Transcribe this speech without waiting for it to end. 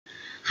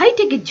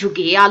হাইটেকের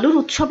যুগে আলোর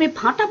উৎসবে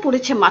ভাটা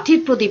পড়েছে মাটির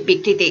প্রদীপ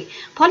বিক্রিতে।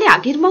 ফলে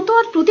আগের মতো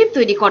আর প্রদীপ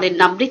তৈরি করেন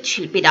না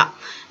মৃৎশিল্পীরা।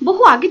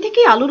 বহু আগে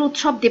থেকেই আলোর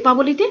উৎসব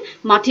দীপাবলিতে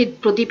মাটির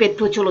প্রদীপের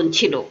প্রচলন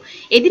ছিল।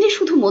 এদিনে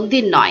শুধু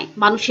মন্দির নয়,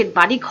 মানুষের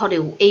বাড়ি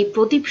ঘরেও এই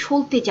প্রদীপ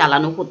সলতে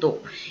জ্বালানো হতো।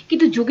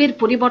 কিন্তু যুগের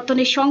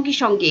পরিবর্তনের সঙ্গে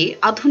সঙ্গে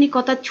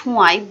আধুনিকতার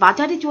ছোঁয়ায়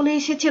বাজারে চলে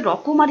এসেছে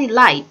রকমারি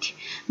লাইট।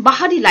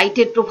 বাহারি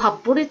লাইটের প্রভাব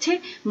পড়েছে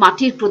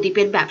মাটির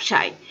প্রদীপের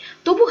ব্যবসায়।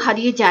 তবু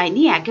হারিয়ে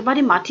যায়নি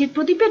একেবারে মাটির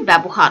প্রদীপের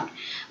ব্যবহার।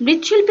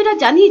 মৃৎশিল্পীরা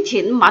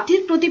জানিয়েছেন,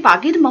 মাটির প্রদীপ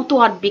আগের মতো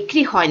আর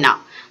বিক্রি হয় না,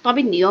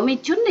 তবে নিয়মের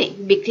জন্য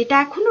বিক্রিটা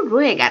এখনো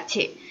রয়ে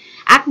গেছে।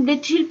 এক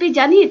মৃৎশিল্পী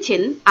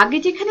জানিয়েছেন, আগে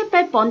যেখানে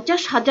প্রায়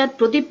 50,000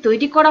 প্রদীপ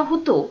তৈরি করা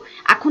হতো,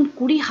 এখন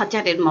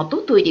 20,000-এর মতো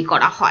তৈরি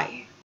করা হয়।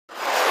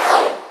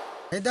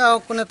 এটা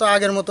ওখানে তো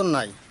আগের মতন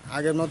নাই।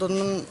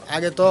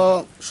 আগে তো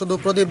শুধু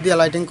প্রদীপ দিয়ে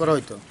লাইটিং করা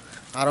হইতো,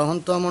 আর এখন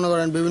তো মনে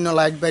করেন বিভিন্ন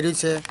লাইট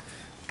বেরিয়েছে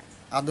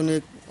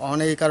আধুনিক।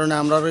 এই কারণে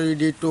আমরা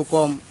ইডি একটু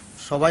কম,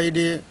 সবাই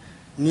ইডি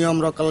নিয়ম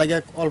রক্ষার লাগে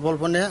অল্প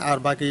অল্প নেয়, আর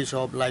বাকি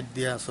সব লাইট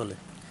দিয়ে চলে।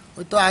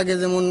 ওই তো আগে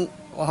যেমন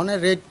ওখানে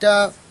রেটটা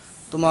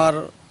তোমার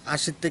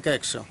 80 থেকে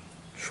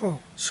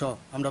 100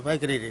 আমরা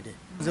পাইকারি রেটে।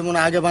 যেমন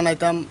আগে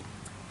বানাইতাম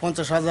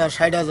 50,000,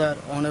 60,000,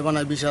 ওখানে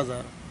বানাই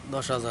 20,000,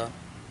 10,000।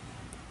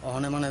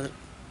 ওখানে মানে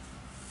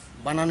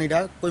বানানিটা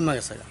কমে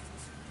গেছে।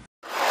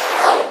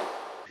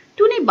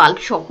 টুনি বাল্ব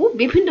সহ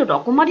বিভিন্ন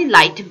রকমারি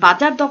লাইট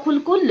বাজার দখল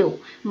করলেও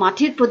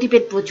মাটির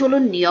প্রদীপের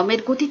প্রচলন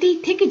নিয়মের গতিতেই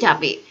থেকে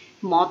যাবে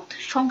মত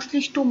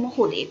সংশ্লিষ্ট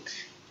মহলের।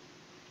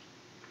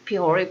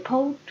 Bureau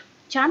report,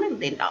 channel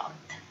 10।